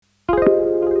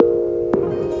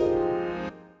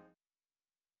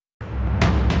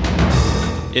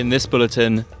In this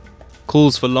bulletin,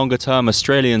 calls for longer-term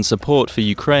Australian support for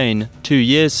Ukraine 2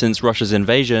 years since Russia's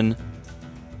invasion,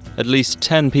 at least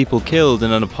 10 people killed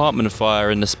in an apartment fire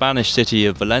in the Spanish city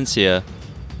of Valencia,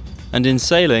 and in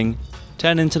sailing,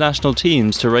 10 international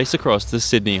teams to race across the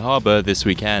Sydney Harbour this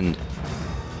weekend.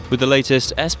 With the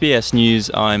latest SBS News,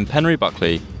 I'm Penry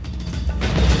Buckley.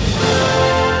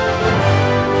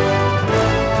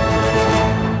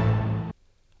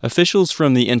 Officials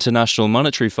from the International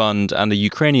Monetary Fund and the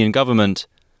Ukrainian government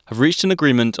have reached an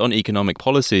agreement on economic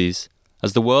policies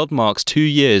as the world marks 2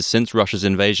 years since Russia's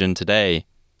invasion today.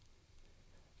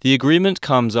 The agreement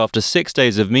comes after 6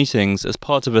 days of meetings as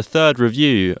part of a third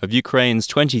review of Ukraine's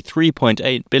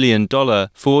 $23.8 billion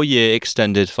 4-year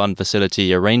extended fund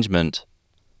facility arrangement.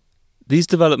 These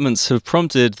developments have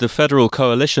prompted the federal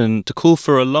coalition to call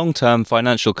for a long-term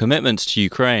financial commitment to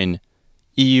Ukraine.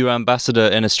 EU Ambassador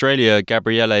in Australia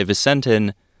Gabriele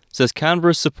Vicentin says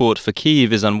Canberra's support for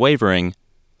Kyiv is unwavering.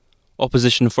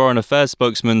 Opposition Foreign Affairs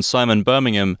spokesman Simon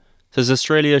Birmingham says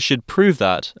Australia should prove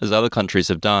that, as other countries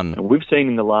have done. We've seen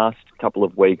in the last couple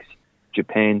of weeks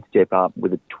Japan step up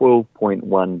with a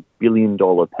 $12.1 billion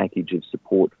package of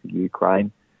support for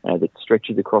Ukraine that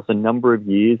stretches across a number of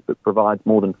years but provides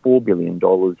more than $4 billion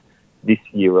this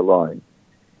year alone.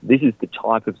 This is the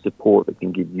type of support that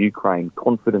can give Ukraine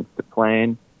confidence to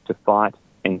plan, to fight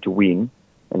and to win,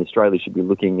 and Australia should be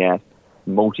looking at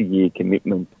multi-year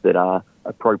commitments that are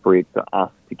appropriate for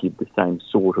us to give the same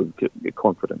sort of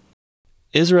confidence.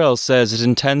 Israel says it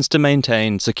intends to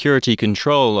maintain security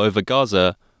control over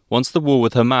Gaza once the war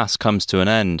with Hamas comes to an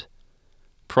end.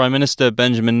 Prime Minister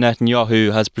Benjamin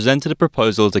Netanyahu has presented a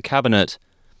proposal to Cabinet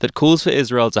that calls for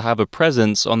Israel to have a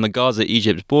presence on the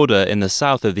Gaza-Egypt border in the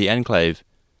south of the enclave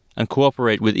and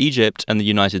cooperate with Egypt and the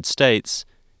United States,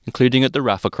 including at the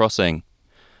Rafah crossing.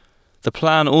 The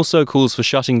plan also calls for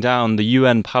shutting down the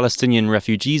UN Palestinian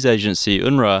Refugees Agency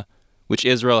UNRWA, which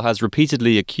Israel has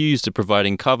repeatedly accused of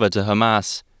providing cover to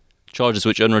Hamas, charges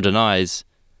which UNRWA denies,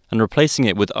 and replacing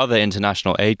it with other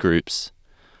international aid groups.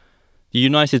 The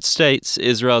United States,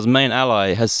 Israel's main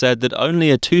ally, has said that only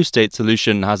a two-state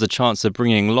solution has a chance of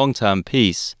bringing long-term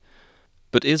peace,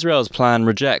 but Israel's plan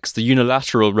rejects the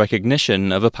unilateral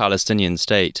recognition of a Palestinian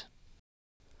state.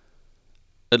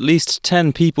 At least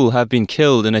 10 people have been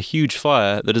killed in a huge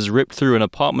fire that has ripped through an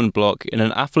apartment block in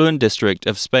an affluent district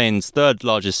of Spain's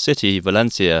third-largest city,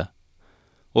 Valencia.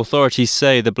 Authorities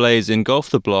say the blaze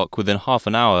engulfed the block within half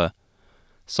an hour.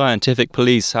 Scientific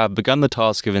police have begun the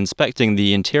task of inspecting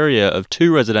the interior of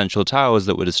 2 residential towers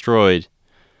that were destroyed,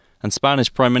 and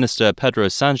Spanish Prime Minister Pedro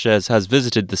Sanchez has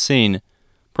visited the scene,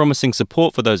 promising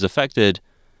support for those affected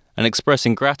and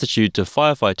expressing gratitude to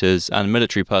firefighters and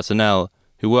military personnel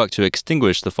who worked to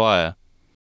extinguish the fire.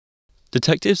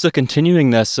 Detectives are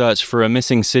continuing their search for a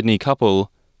missing Sydney couple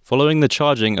following the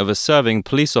charging of a serving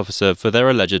police officer for their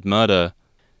alleged murder.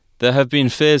 There have been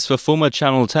fears for former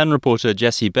Channel 10 reporter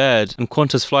Jesse Baird and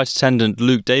Qantas flight attendant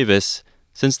Luke Davis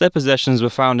since their possessions were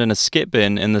found in a skip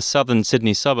bin in the southern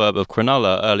Sydney suburb of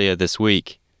Cronulla earlier this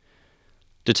week.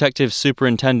 Detective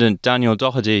Superintendent Daniel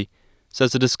Doherty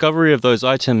says the discovery of those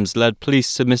items led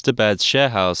police to Mr. Baird's share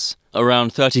house,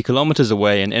 around 30 kilometres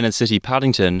away in inner-city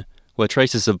Paddington, where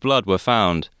traces of blood were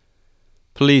found.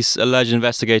 Police allege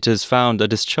investigators found a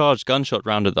discharged gunshot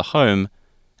round at the home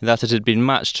and that it had been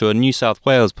matched to a New South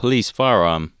Wales police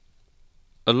firearm.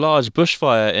 A large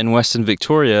bushfire in Western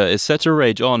Victoria is set to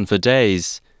rage on for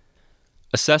days.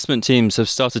 Assessment teams have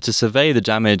started to survey the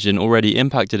damage in already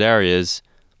impacted areas,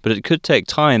 but it could take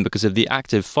time because of the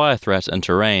active fire threat and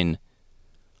terrain.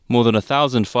 More than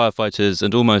 1,000 firefighters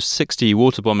and almost 60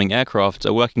 waterbombing aircraft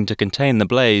are working to contain the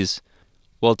blaze,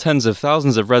 while tens of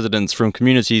thousands of residents from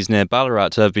communities near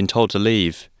Ballarat have been told to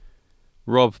leave.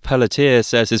 Rob Pelletier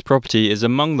says his property is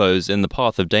among those in the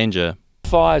path of danger.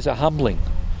 Fires are humbling.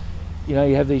 You know,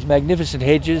 you have these magnificent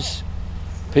hedges,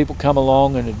 people come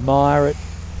along and admire it,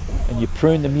 and you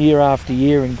prune them year after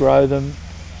year and grow them,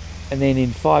 and then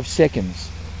in 5 seconds,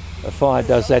 a fire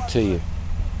does that to you.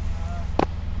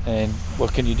 And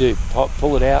what can you do?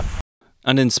 Pull it out?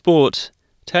 And in sport,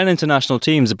 10 international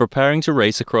teams are preparing to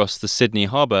race across the Sydney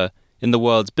Harbour in the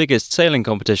world's biggest sailing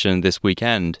competition this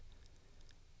weekend.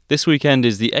 This weekend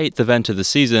is the 8th event of the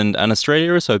season, and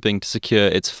Australia is hoping to secure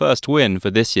its first win for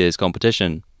this year's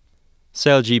competition.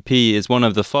 SailGP is one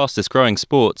of the fastest growing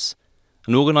sports,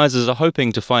 and organisers are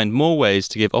hoping to find more ways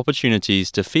to give opportunities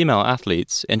to female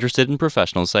athletes interested in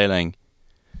professional sailing.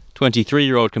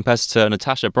 23-year-old competitor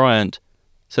Natasha Bryant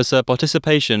says her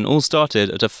participation all started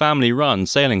at a family-run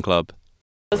sailing club.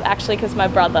 It was actually because my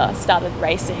brother started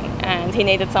racing and and he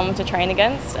needed someone to train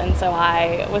against, and so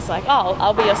I was like, oh,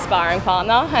 I'll be your sparring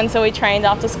partner. And so we trained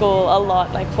after school a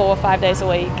lot, like 4 or 5 days a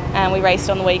week, and we raced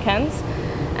on the weekends.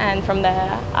 And from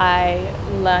there I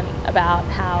learned about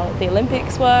how the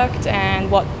Olympics worked and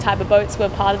what type of boats were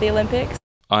part of the Olympics.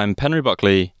 I'm Penry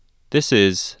Buckley. This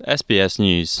is SBS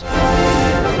News.